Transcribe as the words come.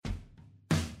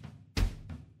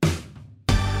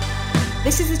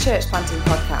This is the Church Planting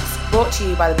Podcast, brought to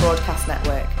you by the Broadcast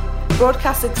Network.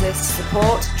 Broadcast exists to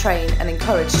support, train and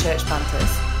encourage church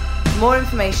planters. For more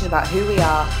information about who we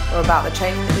are or about the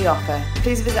training that we offer,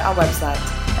 please visit our website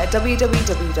at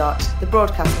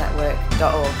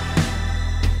www.thebroadcastnetwork.org.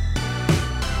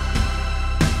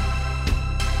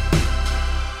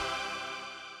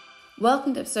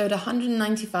 Welcome to episode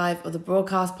 195 of the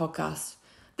Broadcast Podcast.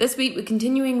 This week we're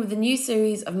continuing with the new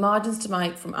series of Margins to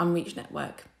Mike from Unreached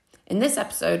Network. In this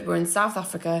episode we're in South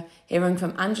Africa, hearing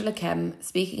from Angela Kem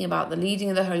speaking about the leading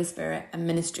of the Holy Spirit and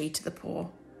ministry to the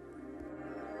poor.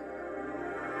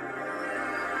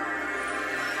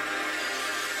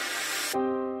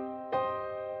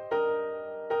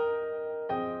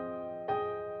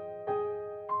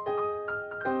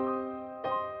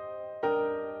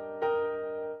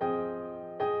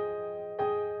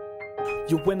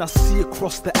 When I see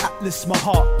across the atlas, my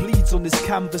heart bleeds on this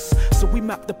canvas. So we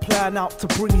map the plan out to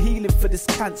bring healing for this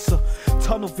cancer.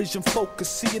 Tunnel vision focus,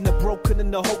 seeing the broken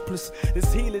and the hopeless.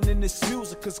 There's healing in this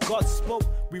music, cause God spoke,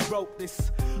 we wrote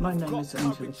this. My name is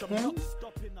Angela Kem,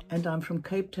 and I'm from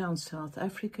Cape Town, South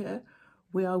Africa,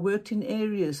 where I worked in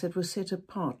areas that were set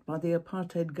apart by the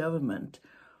apartheid government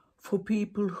for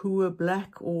people who were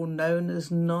black or known as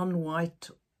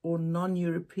non-white or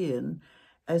non-European,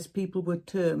 as people were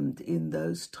termed in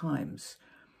those times.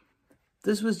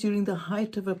 This was during the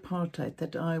height of apartheid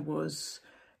that I was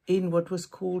in what was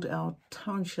called our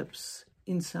townships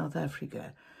in South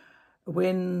Africa,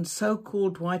 when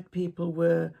so-called white people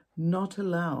were not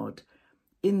allowed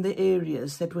in the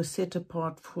areas that were set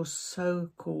apart for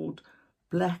so-called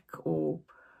black or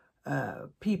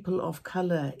people of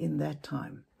colour in that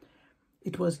time.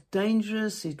 It was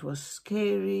dangerous, it was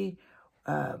scary.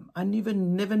 I never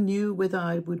knew whether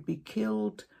I would be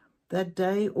killed that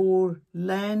day or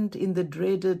land in the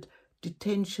dreaded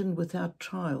detention without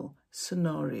trial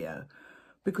scenario.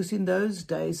 Because in those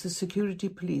days, the security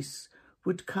police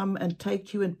would come and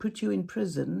take you and put you in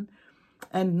prison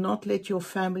and not let your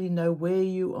family know where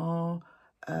you are.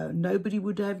 Nobody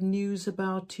would have news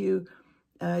about you.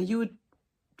 You would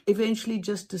eventually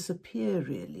just disappear,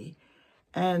 really.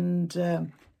 And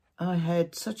I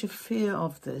had such a fear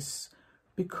of this,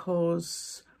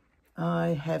 because I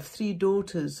have 3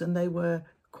 daughters and they were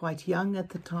quite young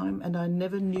at the time, and I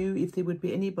never knew if there would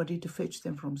be anybody to fetch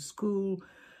them from school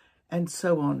and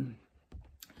so on.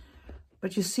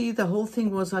 But you see, the whole thing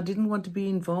was I didn't want to be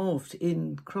involved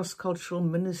in cross-cultural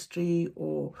ministry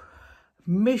or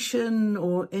mission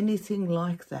or anything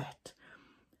like that.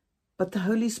 But the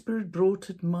Holy Spirit brought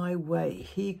it my way.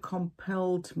 He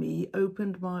compelled me, he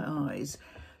opened my eyes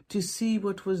to see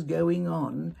what was going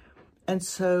on. And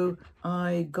so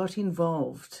I got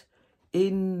involved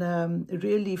in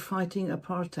really fighting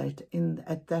apartheid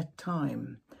at that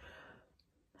time.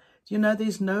 You know,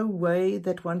 there's no way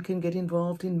that one can get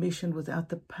involved in mission without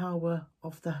the power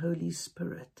of the Holy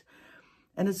Spirit.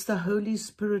 And it's the Holy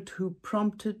Spirit who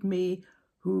prompted me,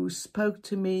 who spoke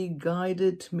to me,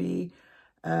 guided me.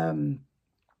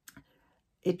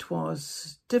 It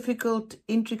was difficult,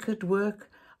 intricate work.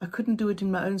 I couldn't do it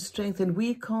in my own strength, and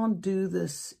we can't do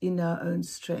this in our own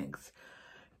strength.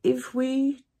 If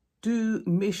we do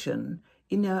mission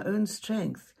in our own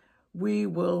strength, we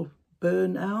will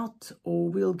burn out or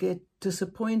we'll get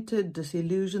disappointed,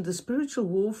 disillusioned. The spiritual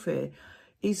warfare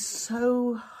is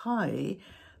so high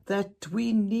that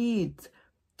we need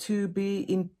to be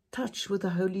in touch with the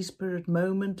Holy Spirit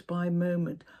moment by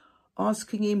moment,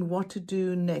 asking him what to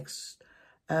do next,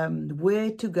 where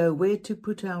to go, where to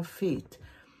put our feet.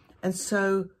 And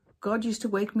so God used to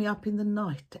wake me up in the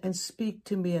night and speak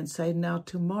to me and say, now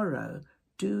tomorrow,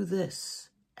 do this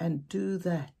and do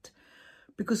that.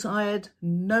 Because I had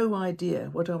no idea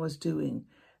what I was doing.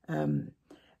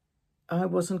 I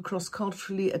wasn't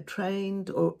cross-culturally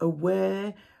trained or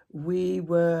aware. We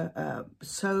were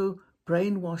so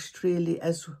brainwashed really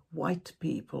as white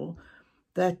people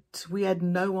that we had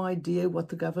no idea what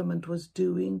the government was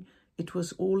doing. It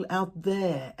was all out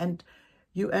there, and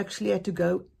you actually had to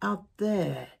go out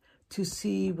there to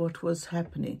see what was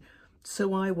happening.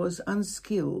 So I was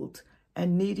unskilled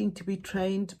and needing to be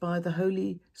trained by the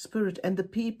Holy Spirit. And the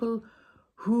people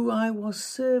who I was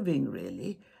serving,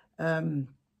 really,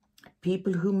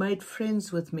 people who made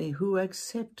friends with me, who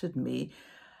accepted me,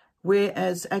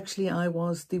 whereas actually I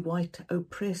was the white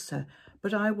oppressor.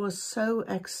 But I was so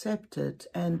accepted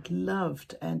and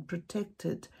loved and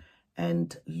protected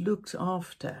and looked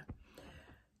after.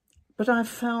 But I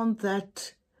found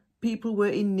that people were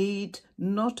in need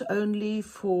not only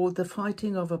for the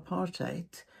fighting of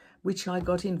apartheid, which I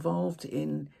got involved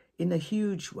in a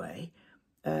huge way,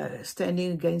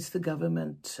 standing against the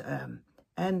government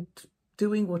and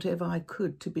doing whatever I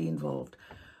could to be involved.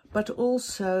 But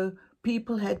also,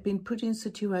 people had been put in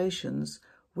situations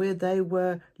where they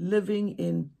were living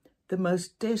in the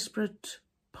most desperate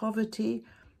poverty.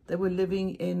 They were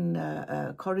living in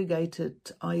corrugated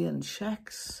iron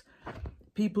shacks.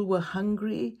 People were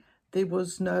hungry. There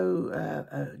was no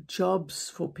jobs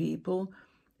for people.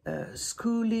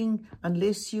 Schooling,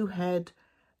 unless you had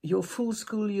your full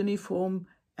school uniform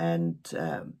and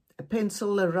a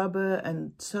pencil, a rubber,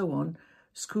 and so on,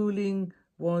 schooling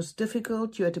was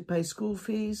difficult. You had to pay school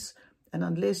fees, and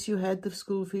unless you had the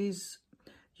school fees,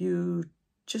 you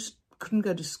just couldn't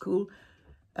go to school.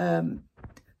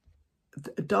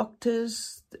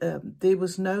 Doctors, there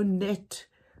was no net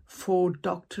for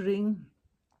doctoring.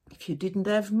 If you didn't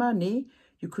have money,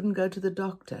 you couldn't go to the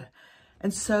doctor.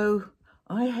 And so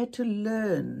I had to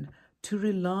learn to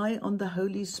rely on the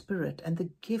Holy Spirit and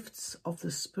the gifts of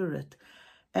the Spirit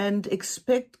and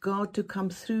expect God to come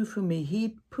through for me.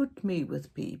 He'd put me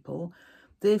with people.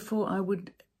 Therefore, I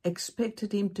would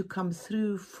expected him to come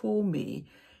through for me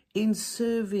in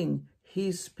serving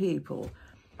his people.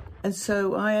 And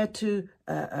so I had to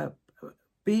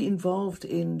be involved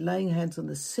in laying hands on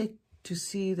the sick to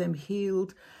see them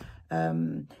healed,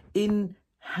 in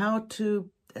how to,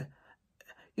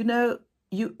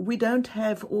 we don't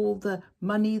have all the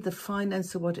money, the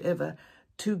finance or whatever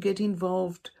to get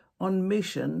involved on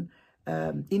mission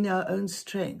in our own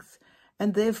strength.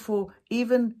 And therefore,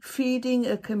 even feeding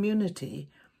a community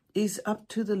is up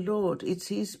to the Lord. It's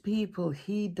his people.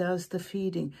 He does the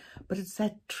feeding. But it's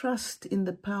that trust in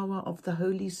the power of the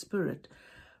Holy Spirit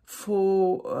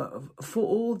for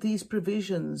all these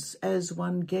provisions as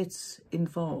one gets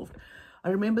involved. I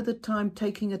remember the time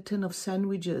taking a tin of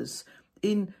sandwiches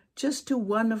in just to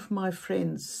one of my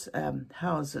friends'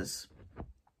 houses.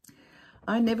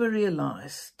 I never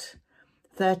realized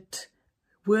that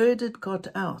word had got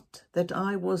out that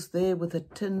I was there with a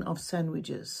tin of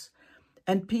sandwiches.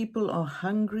 And people are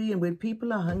hungry, and when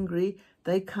people are hungry,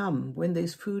 they come. When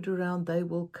there's food around, they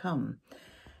will come.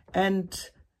 And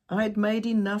I had made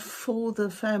enough for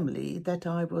the family that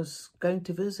I was going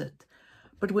to visit.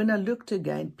 But when I looked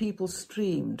again, people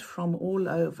streamed from all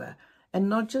over, and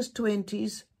not just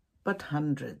 20s, but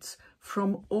hundreds.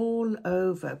 From all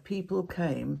over, people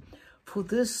came for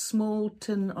this small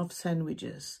tin of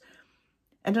sandwiches.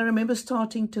 And I remember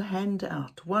starting to hand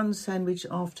out one sandwich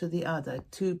after the other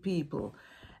to people.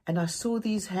 And I saw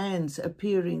these hands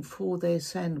appearing for their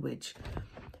sandwich.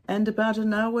 And about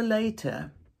an hour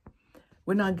later,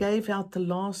 when I gave out the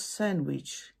last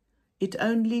sandwich, it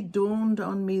only dawned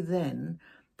on me then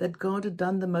that God had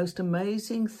done the most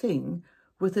amazing thing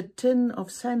with a tin of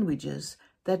sandwiches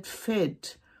that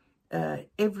fed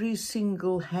every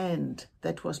single hand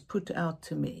that was put out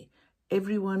to me.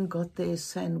 Everyone got their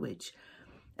sandwich.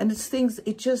 And it's things,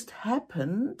 it just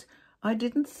happened. I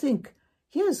didn't think,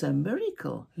 here's a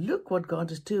miracle. Look what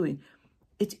God is doing.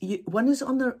 One is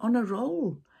on a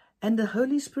roll, and the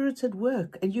Holy Spirit's at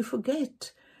work, and you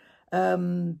forget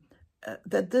that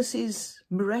this is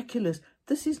miraculous.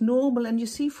 This is normal. And you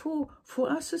see, for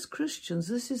us as Christians,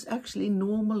 this is actually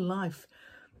normal life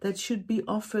that should be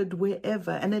offered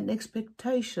wherever, and an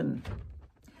expectation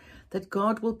that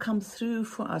God will come through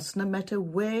for us no matter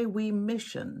where we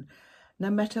mission. No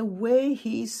matter where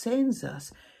he sends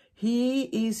us, he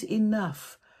is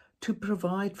enough to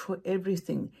provide for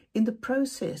everything. In the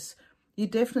process, he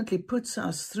definitely puts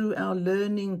us through our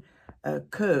learning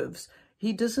curves.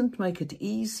 He doesn't make it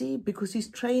easy because he's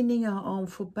training our arm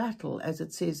for battle, as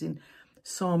it says in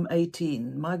Psalm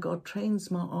 18. My God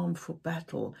trains my arm for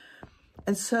battle.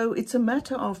 And so it's a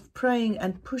matter of praying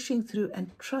and pushing through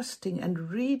and trusting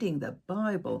and reading the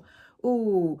Bible.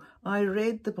 Oh, I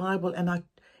read the Bible, and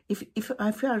If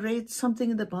I read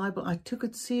something in the Bible, I took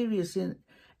it seriously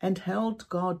and held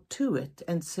God to it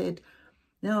and said,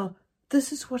 now,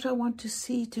 this is what I want to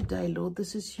see today, Lord.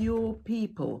 This is your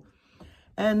people.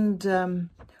 And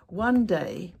one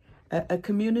day, a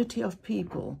community of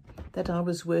people that I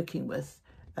was working with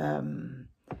came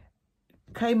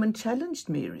and challenged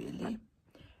me, really.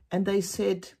 And they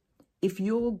said, if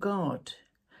your God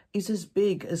is as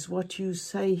big as what you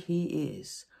say he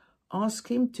is,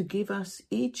 ask him to give us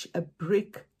each a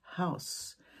brick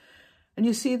house. And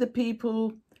you see, the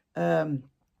people where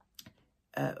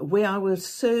I was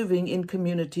serving in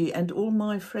community, and all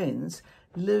my friends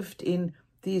lived in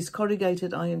these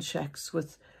corrugated iron shacks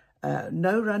with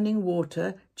no running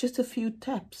water, just a few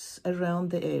taps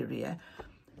around the area,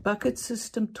 bucket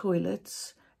system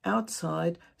toilets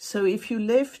outside. So if you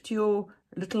left your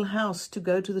little house to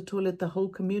go to the toilet, the whole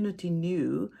community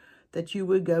knew that you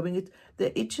were going.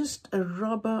 It's just a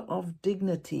robber of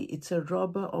dignity. It's a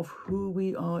robber of who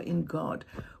we are in God.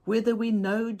 Whether we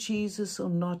know Jesus or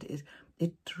not, it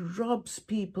robs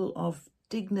people of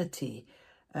dignity.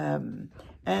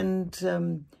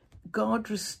 God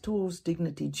restores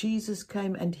dignity. Jesus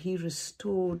came and he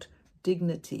restored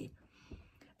dignity.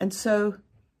 And so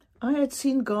I had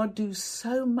seen God do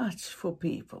so much for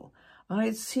people. I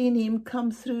had seen him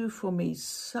come through for me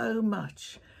so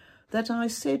much that I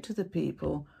said to the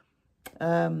people,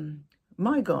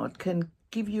 my God can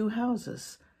give you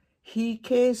houses. He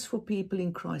cares for people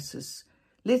in crisis.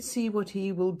 Let's see what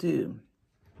he will do.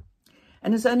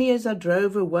 And as only as I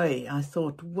drove away, I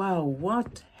thought, wow,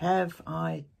 what have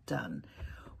I done?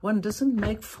 One doesn't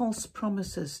make false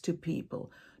promises to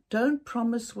people. Don't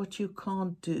promise what you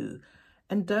can't do.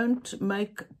 And don't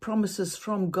make promises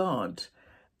from God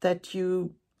that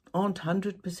you aren't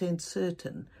 100%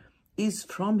 certain is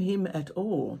from him at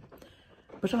all.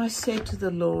 But I said to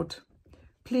the Lord,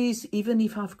 please, even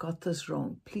if I've got this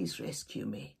wrong, please rescue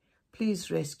me. Please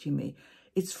rescue me.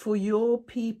 It's for your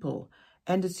people.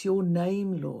 And it's your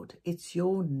name, Lord. It's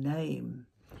your name.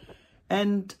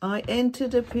 And I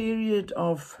entered a period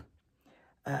of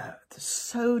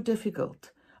so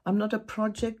difficult. I'm not a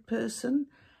project person,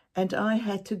 and I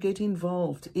had to get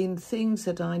involved in things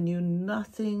that I knew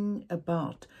nothing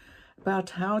about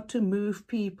how to move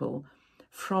people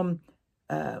from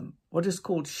what is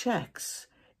called shacks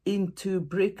into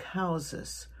brick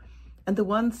houses. And the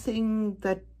one thing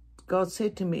that God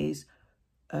said to me is,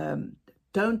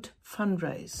 don't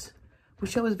fundraise,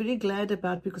 which I was very glad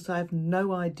about because I have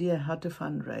no idea how to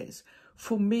fundraise.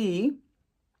 For me,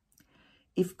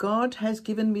 if God has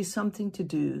given me something to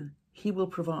do, he will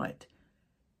provide.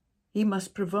 He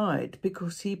must provide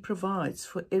because he provides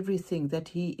for everything that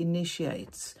he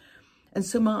initiates. And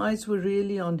so my eyes were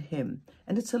really on him.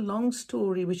 And it's a long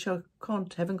story which I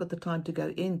haven't got the time to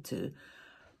go into.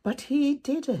 But he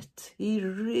did it. He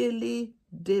really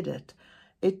did it.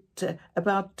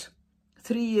 About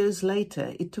 3 years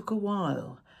later, it took a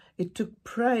while. It took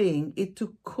praying. It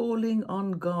took calling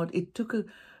on God. It took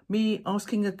me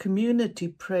asking a community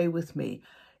pray with me.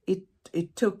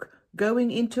 It took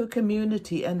going into a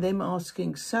community and them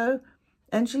asking, so,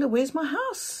 Angela, where's my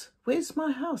house? Where's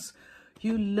my house?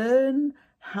 You learn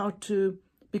how to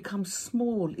become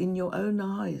small in your own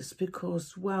eyes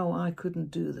because, wow, I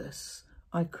couldn't do this.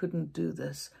 I couldn't do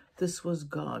this. This was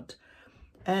God.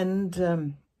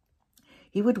 And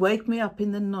he would wake me up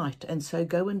in the night and say,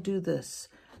 go and do this.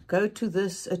 Go to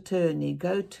this attorney.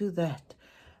 Go to that.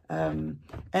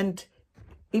 And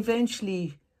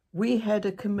eventually we had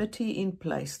a committee in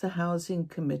place, the housing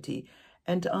committee,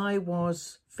 and I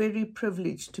was very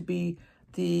privileged to be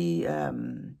the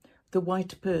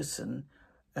white person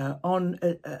on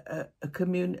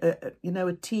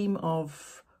a team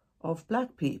of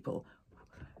black people.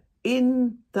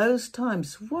 In those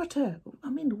times, what a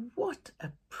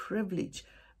privilege.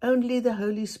 Only the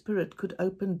Holy Spirit could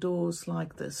open doors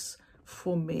like this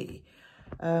for me.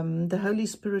 The Holy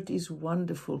Spirit is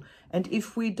wonderful. And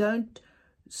if we don't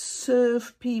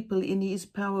serve people in his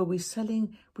power, we're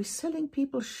selling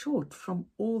people short from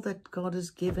all that God has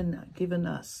given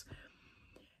us.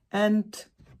 And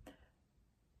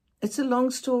it's a long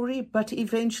story, but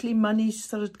eventually money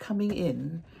started coming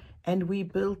in and we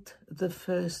built the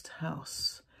first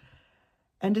house.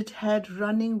 And it had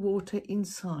running water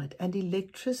inside and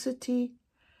electricity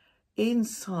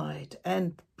inside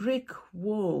and brick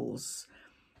walls.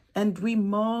 And we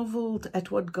marveled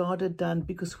at what God had done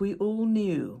because we all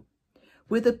knew,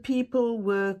 whether people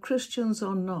were Christians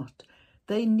or not,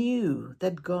 they knew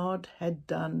that God had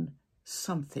done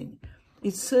something.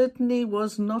 It certainly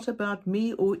was not about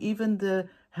me or even the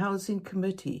housing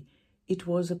committee. It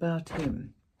was about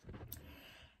him.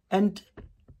 And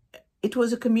it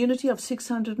was a community of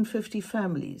 650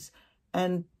 families.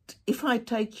 And if I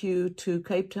take you to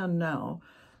Cape Town now,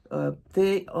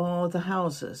 there are the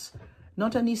houses.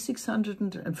 Not only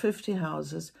 650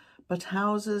 houses, but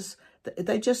houses,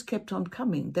 they just kept on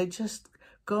coming.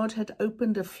 God had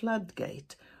opened a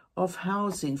floodgate of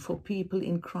housing for people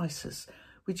in crisis,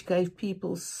 which gave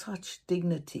people such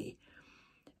dignity.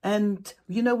 And,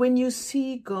 when you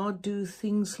see God do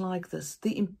things like this,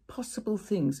 the impossible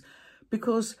things,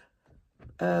 because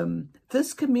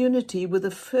this community were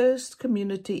the first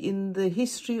community in the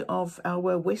history of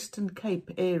our Western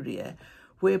Cape area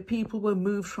where people were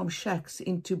moved from shacks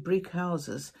into brick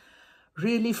houses,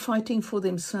 really fighting for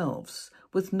themselves,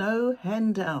 with no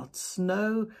handouts,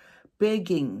 no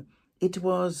begging. It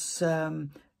was God.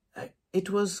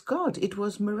 It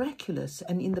was miraculous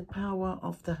and in the power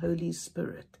of the Holy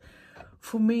Spirit.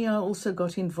 for me, I also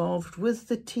got involved with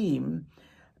the team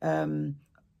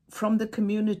from the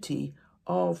community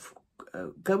of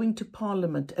going to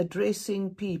Parliament,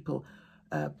 addressing people,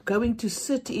 going to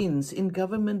sit-ins in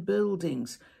government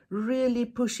buildings, really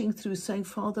pushing through, saying,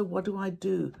 Father, what do I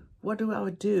do? What do I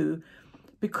do?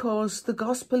 Because the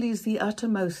gospel is the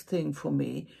uttermost thing for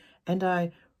me, and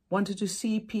I wanted to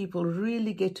see people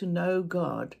really get to know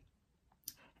God.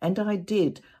 And I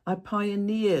did. I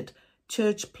pioneered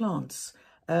church plants.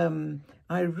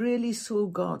 I really saw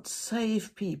God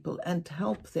save people and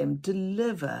help them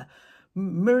deliver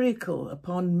miracle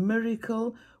upon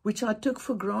miracle, which I took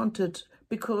for granted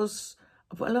because,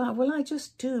 I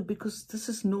just do, because this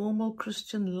is normal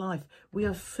Christian life. We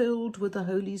are filled with the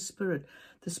Holy Spirit.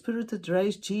 The Spirit that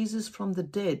raised Jesus from the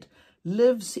dead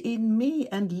lives in me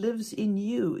and lives in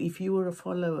you if you are a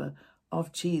follower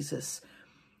of Jesus.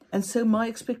 And so my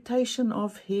expectation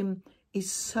of him is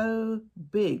so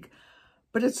big.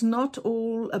 But it's not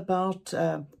all about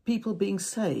people being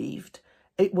saved.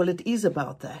 It is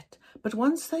about that. But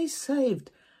once they're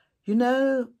saved,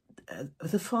 the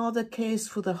Father cares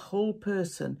for the whole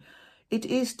person. It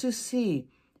is to see,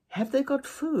 have they got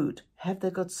food? Have they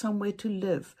got somewhere to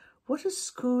live? What is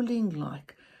schooling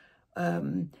like? Are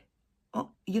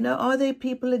there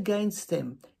people against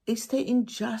them? Is there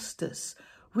injustice?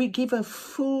 We give a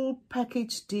full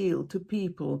package deal to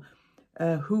people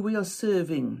who we are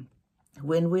serving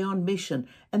when we're on mission.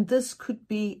 And this could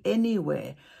be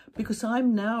anywhere, because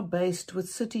I'm now based with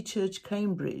City Church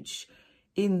Cambridge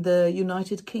in the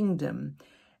United Kingdom,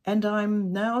 and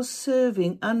I'm now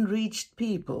serving unreached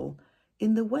people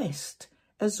in the West,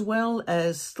 as well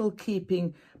as still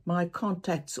keeping my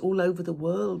contacts all over the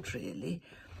world, really.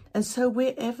 And so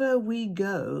wherever we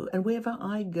go, and wherever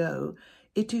I go,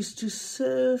 it is to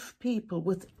serve people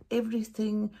with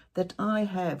everything that I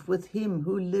have, with him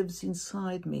who lives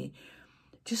inside me.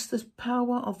 Just the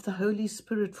power of the Holy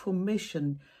Spirit for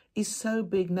mission is so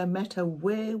big, no matter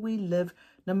where we live,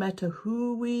 no matter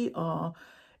who we are.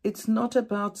 It's not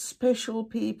about special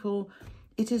people.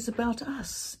 It is about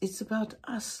us. It's about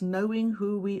us knowing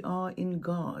who we are in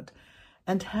God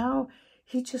and how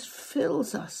he just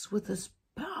fills us with this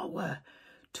power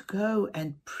to go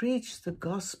and preach the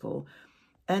gospel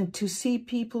and to see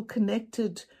people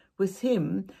connected with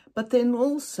him, but then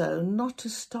also not to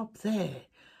stop there,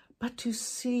 but to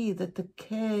see that the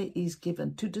care is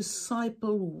given, to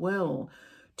disciple well,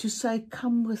 to say,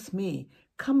 come with me,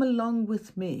 come along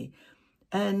with me,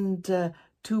 and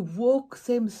to walk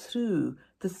them through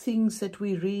the things that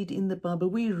we read in the Bible.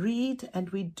 We read and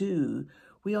we do.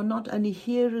 We are not only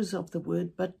hearers of the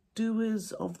word, but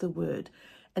doers of the word.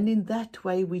 And in that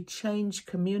way, we change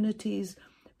communities.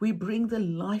 We bring the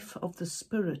life of the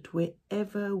Spirit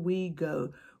wherever we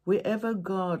go, wherever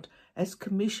God has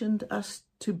commissioned us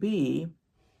to be.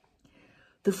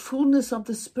 The fullness of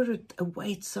the Spirit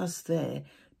awaits us there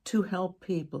to help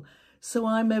people. So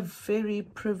I'm a very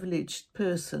privileged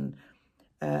person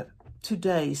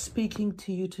today, speaking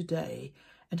to you today.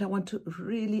 And I want to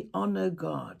really honor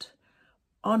God,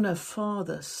 honor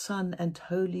Father, Son, and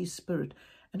Holy Spirit.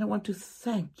 And I want to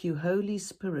thank you, Holy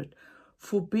Spirit,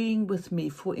 for being with me,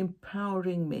 for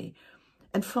empowering me.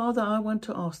 And Father, I want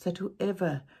to ask that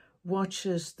whoever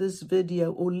watches this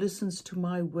video or listens to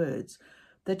my words,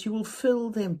 that you will fill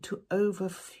them to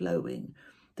overflowing,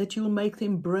 that you will make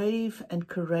them brave and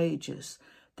courageous,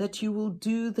 that you will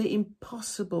do the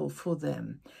impossible for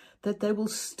them, that they will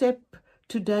step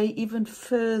today even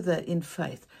further in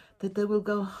faith, that they will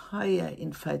go higher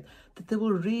in faith, that they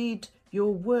will read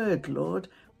your word, Lord,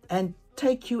 and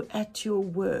take you at your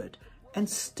word and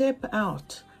step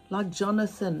out like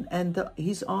Jonathan and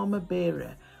his armor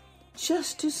bearer,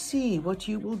 just to see what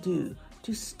you will do,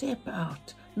 to step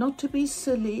out, not to be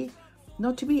silly,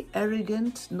 not to be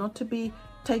arrogant, not to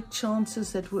take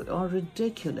chances that are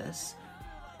ridiculous,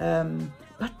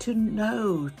 but to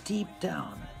know deep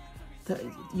down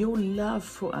your love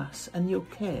for us and your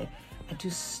care, and to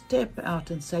step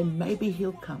out and say, maybe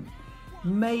he'll come.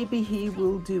 Maybe he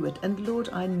will do it. And Lord,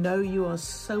 I know you are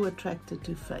so attracted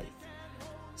to faith.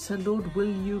 So Lord,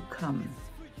 will you come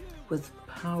with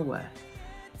power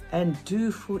and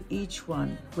do for each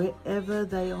one, wherever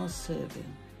they are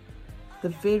serving, the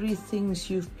very things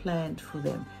you've planned for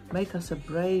them. Make us a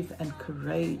brave and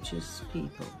courageous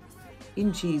people.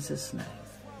 In Jesus' name,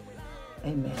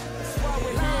 amen. That's why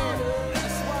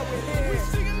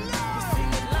we're here.